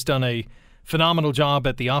 Tommy has done a phenomenal job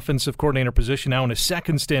at the offensive coordinator position now in his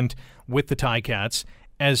second stint with the Ticats,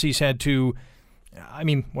 as he's had to,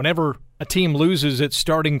 whenever a team loses its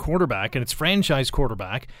starting quarterback and its franchise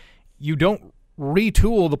quarterback, you don't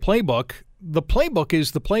retool the playbook. The playbook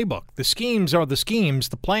is the playbook. The schemes are the schemes.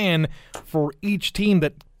 The plan for each team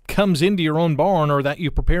that comes into your own barn or that you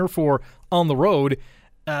prepare for on the road,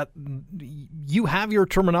 you have your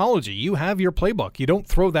terminology. You have your playbook. You don't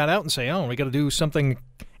throw that out and say, oh, we got to do something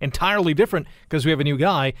entirely different because we have a new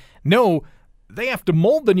guy. No, they have to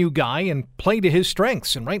mold the new guy and play to his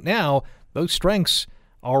strengths. And right now, those strengths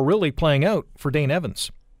are really playing out for Dane Evans.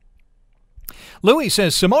 Louis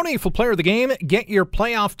says, Simoni for player of the game. Get your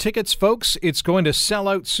playoff tickets, folks. It's going to sell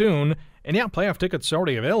out soon. And yeah, playoff tickets are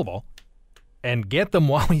already available. And get them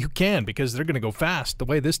while you can because they're going to go fast the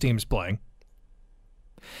way this team's playing.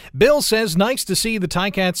 Bill says, nice to see the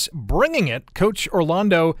Ticats bringing it. Coach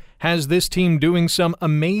Orlando has this team doing some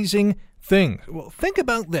amazing things. Well, think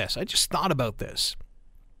about this. I just thought about this.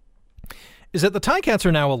 Is that the Ticats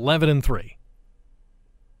are now 11-3.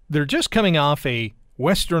 They're just coming off a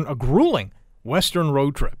grueling Western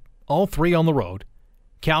road trip. All three on the road.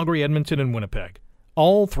 Calgary, Edmonton, and Winnipeg.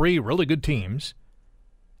 All three really good teams.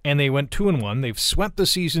 And they went 2-1. They've swept the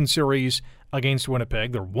season series against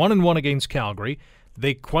Winnipeg. They're 1-1 against Calgary.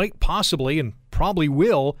 They quite possibly and probably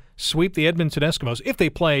will sweep the Edmonton Eskimos if they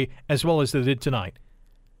play as well as they did tonight.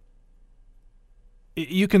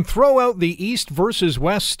 You can throw out the East versus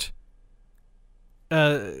West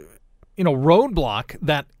roadblock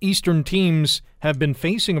that Eastern teams have been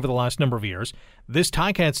facing over the last number of years. This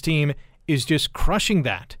Ticats team is just crushing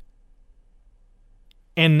that.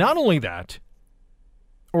 And not only that,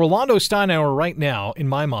 Orlando Steinauer right now, in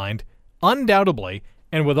my mind, undoubtedly,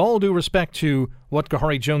 and with all due respect to what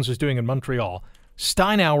Kahari Jones is doing in Montreal,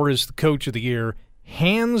 Steinauer is the coach of the year,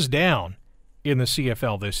 hands down, in the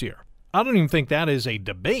CFL this year. I don't even think that is a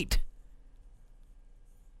debate.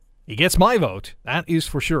 He gets my vote, that is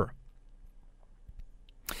for sure.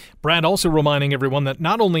 Brad also reminding everyone that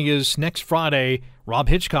not only is next Friday Rob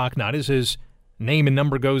Hitchcock night, as his name and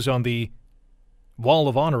number goes on the Wall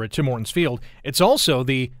of Honor at Tim Hortons Field, it's also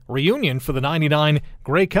the reunion for the 99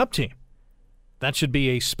 Grey Cup team. That should be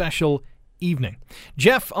a special evening.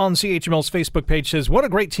 Jeff on CHML's Facebook page says, what a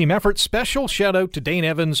great team effort. Special shout out to Dane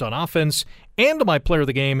Evans on offense and to my player of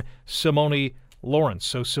the game, Simoni Lawrence.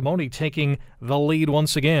 So Simoni taking the lead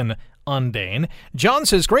once again on Dane. John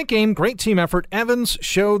says, great game, great team effort. Evans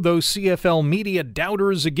showed those CFL media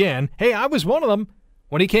doubters again. Hey, I was one of them.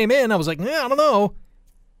 When he came in, I was like, I don't know.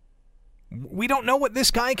 We don't know what this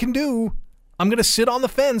guy can do. I'm going to sit on the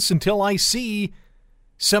fence until I see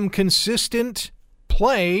some consistent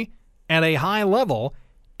play at a high level.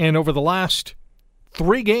 And over the last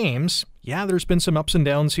 3 games, yeah, there's been some ups and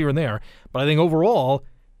downs here and there, but I think overall,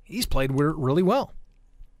 he's played really well.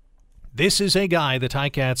 This is a guy the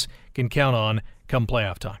Ticats can count on come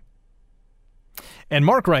playoff time. And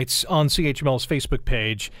Mark writes on CHML's Facebook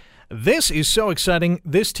page, "This is so exciting.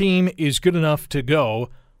 This team is good enough to go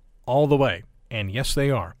all the way." And yes, they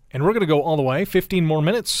are. And we're going to go all the way. 15 more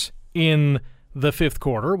minutes in the fifth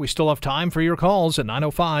quarter. We still have time for your calls at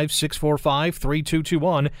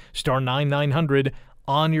 905-645-3221, star 9900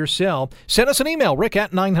 on your cell. Send us an email, rick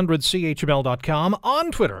at 900chml.com,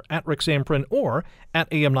 on Twitter at Rick Zamprin or at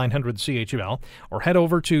AM900CHML, or head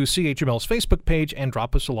over to CHML's Facebook page and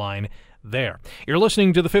drop us a line there. You're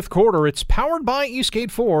listening to the fifth quarter. It's powered by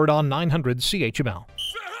Eastgate Ford on 900 CHML.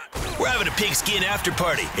 We're having a pigskin after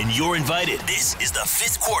party, and you're invited. This is the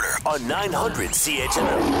fifth quarter on 900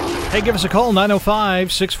 CHML. Hey, give us a call,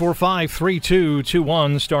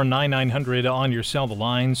 905-645-3221, star 9900 on your cell. The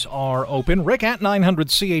lines are open. Rick at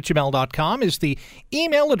 900CHML.com is the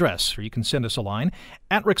email address, or you can send us a line.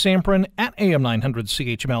 At Rick Zamprin, at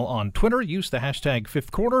AM900CHML on Twitter. Use the hashtag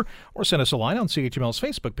fifth quarter, or send us a line on CHML's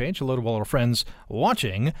Facebook page. Hello to all our friends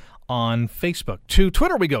watching on Facebook. To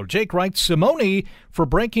Twitter we go. Jake writes, Simoni for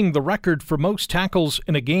breaking the record for most tackles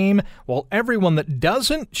in a game, while everyone that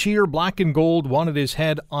doesn't cheer black and gold wanted his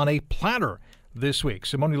head on a platter this week.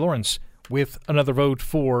 Simoni Lawrence with another vote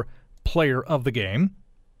for player of the game.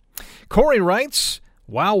 Corey writes,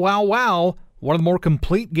 wow, wow, wow. One of the more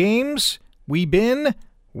complete games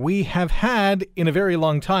we have had in a very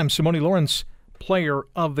long time. Simoni Lawrence, player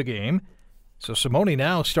of the game. So Simoni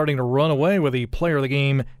now starting to run away with the player of the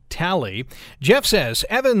game tally. Jeff says,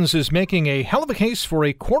 Evans is making a hell of a case for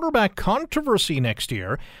a quarterback controversy next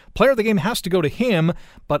year. Player of the game has to go to him,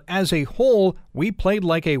 but as a whole, we played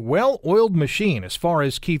like a well-oiled machine. As far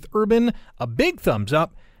as Keith Urban, a big thumbs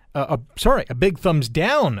up. A big thumbs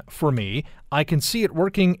down for me. I can see it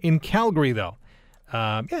working in Calgary, though.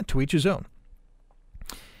 To each his own.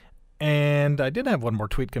 And I did have one more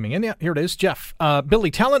tweet coming in. Yeah, here it is. Jeff. Billy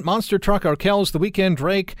Talent, Monster Truck, Arkells, The Weekend,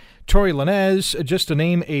 Drake, Tori Lanez, just to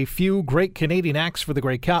name a few great Canadian acts for the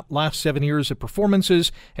Grey Cup. Last 7 years of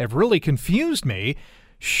performances have really confused me.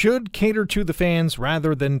 Should cater to the fans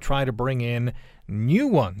rather than try to bring in new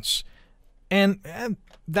ones. And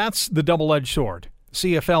that's the double-edged sword.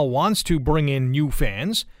 CFL wants to bring in new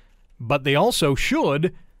fans, but they also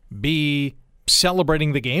should be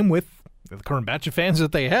celebrating the game with the current batch of fans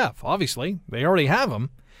that they have. Obviously, they already have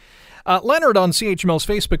them. Leonard on CHML's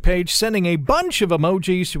Facebook page sending a bunch of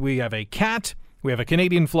emojis. We have a cat, we have a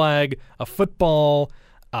Canadian flag, a football,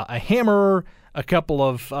 a hammer, a couple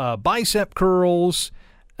of bicep curls,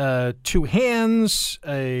 two hands,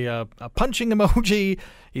 a punching emoji.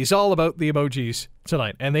 He's all about the emojis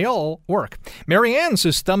tonight, and they all work. Marianne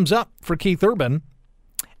says thumbs up for Keith Urban,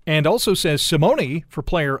 and also says Simoni for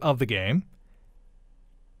player of the game.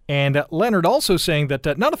 And Leonard also saying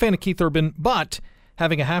that not a fan of Keith Urban, but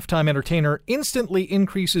having a halftime entertainer instantly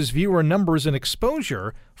increases viewer numbers and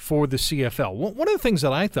exposure for the CFL. One of the things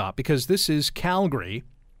that I thought, because this is Calgary,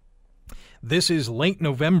 this is late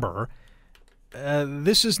November,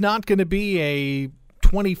 this is not going to be a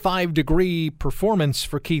 25-degree performance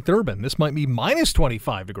for Keith Urban. This might be minus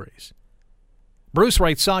 25 degrees. Bruce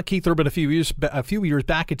writes, saw Keith Urban a few years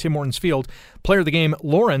back at Tim Hortons Field. Player of the game,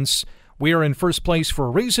 Lawrence. We are in first place for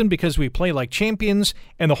a reason, because we play like champions,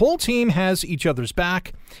 and the whole team has each other's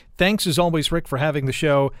back. Thanks as always, Rick, for having the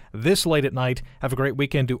show this late at night. Have a great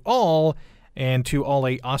weekend to all, and to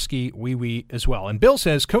Ole Oski Wee Wee as well. And Bill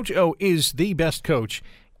says Coach O is the best coach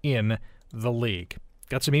in the league.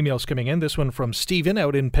 Got some emails coming in. This one from Stephen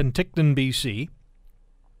out in Penticton, BC.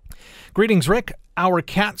 Greetings, Rick. Our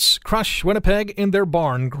Cats crush Winnipeg in their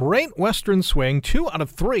barn. Great Western swing, 2 out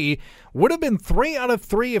of 3. Would have been 3 out of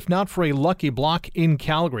 3 if not for a lucky block in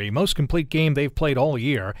Calgary. Most complete game they've played all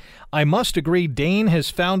year. I must agree, Dane has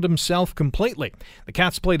found himself completely. The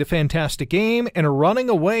Cats played a fantastic game and are running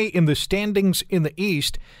away in the standings in the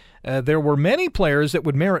East. There were many players that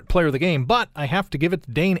would merit player of the game, but I have to give it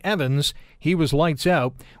to Dane Evans. He was lights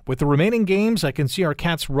out. With the remaining games, I can see our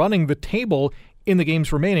Cats running the table in the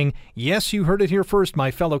games remaining. Yes, you heard it here first, my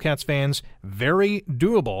fellow Cats fans. Very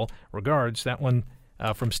doable. Regards, that one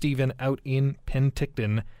from Stephen out in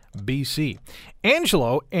Penticton, BC.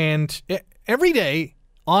 Angelo, and every day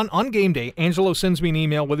on game day, Angelo sends me an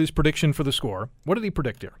email with his prediction for the score. What did he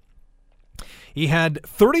predict here? He had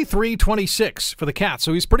 33-26 for the Cats,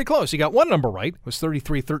 so he's pretty close. He got one number right. It was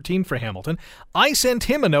 33-13 for Hamilton. I sent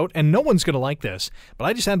him a note, and no one's going to like this, but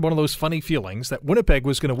I just had one of those funny feelings that Winnipeg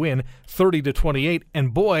was going to win 30-28,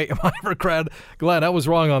 and boy, am I ever glad I was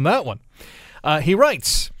wrong on that one. He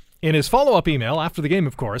writes in his follow-up email after the game,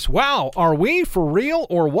 of course, wow, are we for real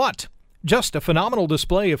or what? Just a phenomenal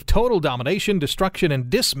display of total domination, destruction, and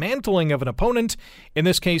dismantling of an opponent, in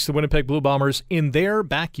this case the Winnipeg Blue Bombers, in their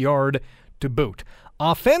backyard to boot.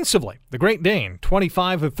 Offensively, the Great Dane,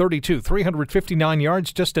 25 of 32, 359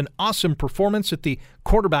 yards, just an awesome performance at the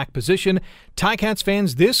quarterback position. Ticats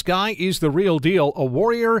fans, this guy is the real deal, a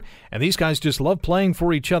warrior, and these guys just love playing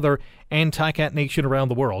for each other and Ticat Nation around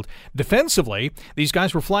the world. Defensively, these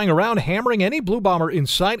guys were flying around, hammering any Blue Bomber in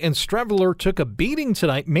sight, and Strevler took a beating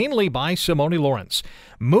tonight, mainly by Simoni Lawrence.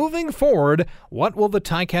 Moving forward, what will the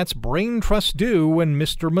Ticats brain trust do when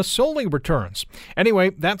Mr. Masoli returns? Anyway,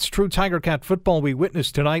 that's true Tiger Cat football we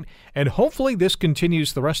witnessed tonight, and hopefully this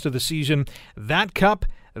continues the rest of the season. That cup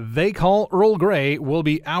they call Earl Grey will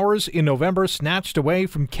be ours in November, snatched away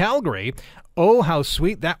from Calgary. Oh, how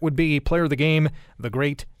sweet that would be. Player of the game, the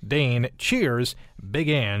Great Dane. Cheers, Big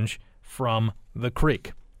Ange from the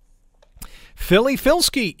Creek. Philly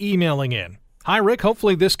Filski emailing in. Hi, Rick.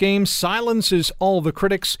 Hopefully this game silences all the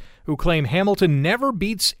critics who claim Hamilton never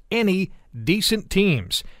beats any decent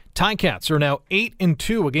teams. Ticats are now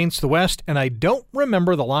 8-2 against the West, and I don't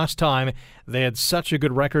remember the last time they had such a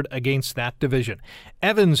good record against that division.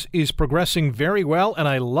 Evans is progressing very well, and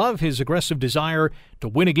I love his aggressive desire to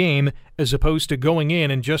win a game as opposed to going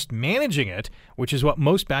in and just managing it, which is what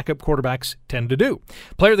most backup quarterbacks tend to do.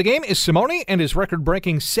 Player of the game is Simoni and his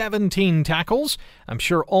record-breaking 17 tackles. I'm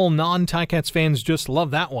sure all non-Ticats fans just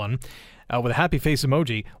love that one. With a happy face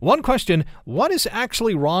emoji. One question, what is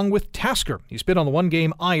actually wrong with Tasker? He's been on the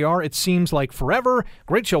one-game IR, it seems like forever.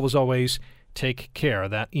 Great show as always. Take care.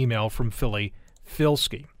 That email from Philly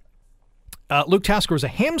Filski. Luke Tasker has a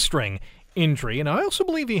hamstring injury, and I also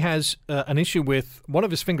believe he has an issue with one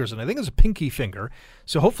of his fingers, and I think it's a pinky finger.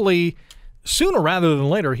 So hopefully, sooner rather than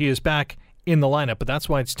later, he is back in the lineup, but that's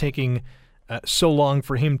why it's taking so long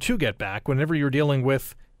for him to get back. Whenever you're dealing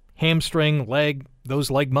with hamstring, leg,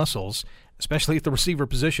 those leg muscles, especially at the receiver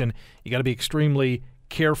position, you got to be extremely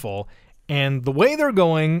careful. And the way they're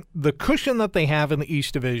going, the cushion that they have in the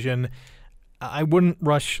East Division, I wouldn't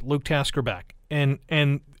rush Luke Tasker back. And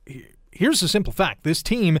here's the simple fact. This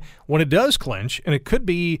team, when it does clinch, and it could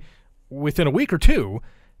be within a week or two,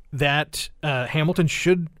 that Hamilton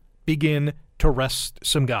should begin to rest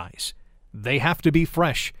some guys. They have to be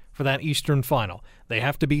fresh for that Eastern final. They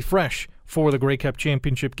have to be fresh for the Grey Cup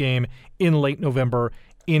Championship game in late November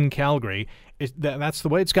in Calgary. That's the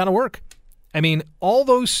way it's got to work. I mean, all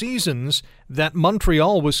those seasons that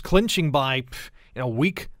Montreal was clinching by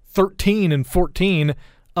week 13 and 14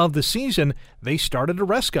 of the season, they started to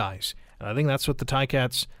rest guys. And I think that's what the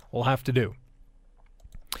Ticats will have to do.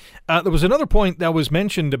 There was another point that was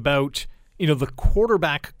mentioned about the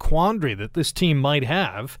quarterback quandary that this team might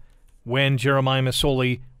have when Jeremiah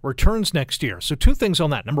Masoli returns next year. So two things on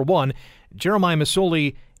that. Number one, Jeremiah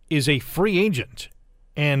Masoli is a free agent,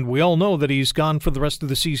 and we all know that he's gone for the rest of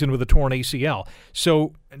the season with a torn ACL.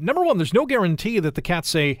 So, number one, there's no guarantee that the Cats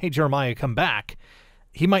say, hey, Jeremiah, come back.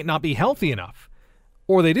 He might not be healthy enough.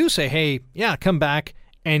 Or they do say, hey, yeah, come back,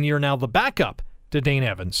 and you're now the backup to Dane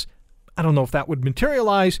Evans. I don't know if that would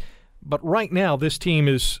materialize, but right now this team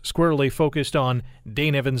is squarely focused on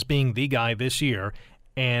Dane Evans being the guy this year,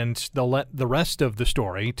 and they'll let the rest of the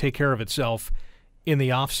story take care of itself in the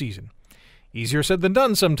offseason. Easier said than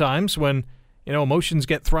done sometimes when, emotions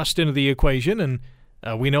get thrust into the equation, and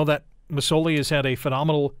we know that Masoli has had a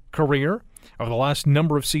phenomenal career over the last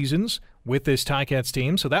number of seasons with this Ticats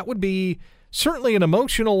team, so that would be certainly an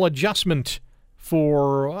emotional adjustment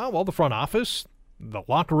for, the front office, the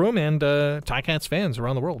locker room, and Ticats fans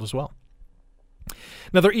around the world as well.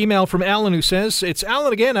 Another email from Alan who says, it's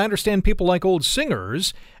Alan again. I understand people like old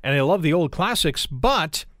singers, and I love the old classics,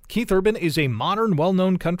 but Keith Urban is a modern,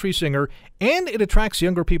 well-known country singer, and it attracts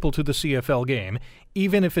younger people to the CFL game,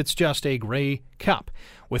 even if it's just a Grey Cup.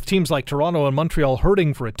 With teams like Toronto and Montreal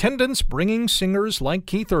hurting for attendance, bringing singers like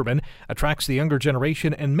Keith Urban attracts the younger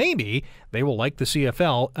generation, and maybe they will like the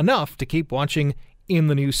CFL enough to keep watching in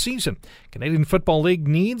the new season. Canadian Football League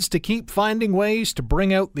needs to keep finding ways to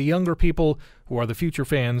bring out the younger people who are the future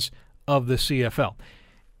fans of the CFL.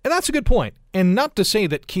 And that's a good point. And not to say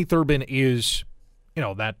that Keith Urban is,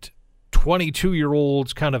 that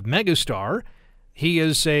 22-year-old kind of megastar. He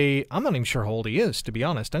is I'm not even sure how old he is, to be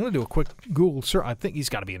honest. I'm going to do a quick Google search. I think he's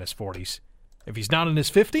got to be in his 40s. If he's not in his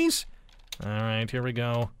 50s, all right, here we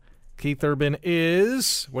go. Keith Urban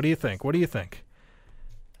is, what do you think? All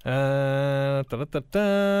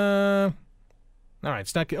right,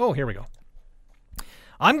 it's not good. Oh, here we go.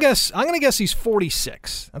 I'm going to guess he's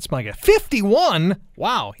 46. That's my guess. 51?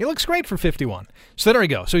 Wow, he looks great for 51. So there we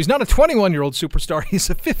go. So he's not a 21-year-old superstar. He's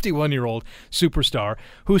a 51-year-old superstar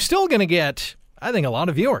who's still going to get, I think, a lot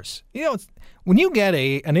of viewers. When you get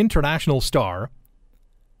an international star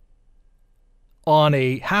on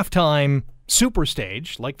a halftime super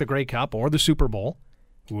stage like the Grey Cup or the Super Bowl,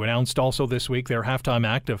 who announced also this week their halftime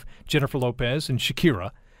act of Jennifer Lopez and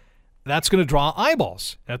Shakira. That's going to draw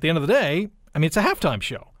eyeballs. At the end of the day, I mean, it's a halftime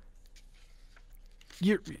show.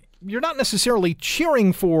 You're not necessarily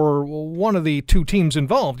cheering for one of the two teams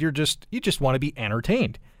involved. You just want to be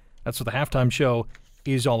entertained. That's what the halftime show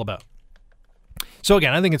is all about. So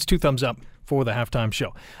again, I think it's 2 thumbs up for the halftime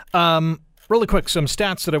show. Really quick, some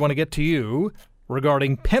stats that I want to get to you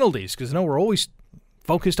regarding penalties, because I know we're always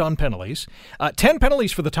focused on penalties. 10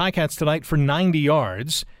 penalties for the Ticats tonight for 90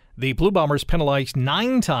 yards. The Blue Bombers penalized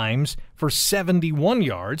 9 times for 71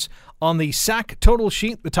 yards. On the sack total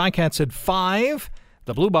sheet, the Ticats had 5.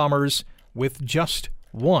 The Blue Bombers with just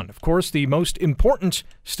 1. Of course, the most important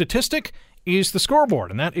statistic is the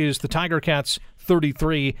scoreboard, and that is the Tiger Cats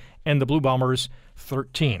 33 and the Blue Bombers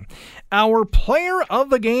 13. Our player of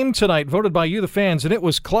the game tonight, voted by you, the fans, and it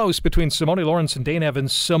was close between Simoni Lawrence and Dane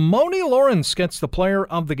Evans. Simoni Lawrence gets the player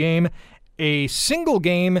of the game, a single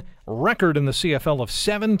game record in the CFL of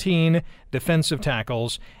 17 defensive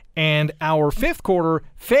tackles. And our 5th quarter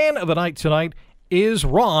fan of the night tonight is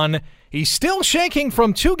Ron. He's still shaking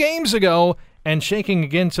from 2 games ago and shaking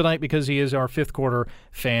again tonight because he is our 5th quarter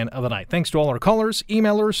fan of the night. Thanks to all our callers,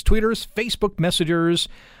 emailers, tweeters, Facebook messengers.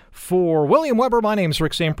 For William Weber, my name's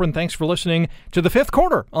Rick Samprin. Thanks for listening to the 5th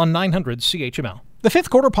quarter on 900 CHML. The 5th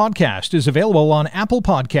Quarter podcast is available on Apple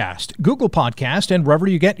Podcast, Google Podcast, and wherever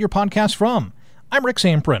you get your podcasts from. I'm Rick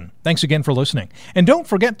Samprin. Thanks again for listening. And don't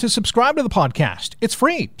forget to subscribe to the podcast. It's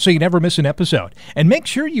free, so you never miss an episode. And make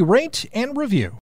sure you rate and review.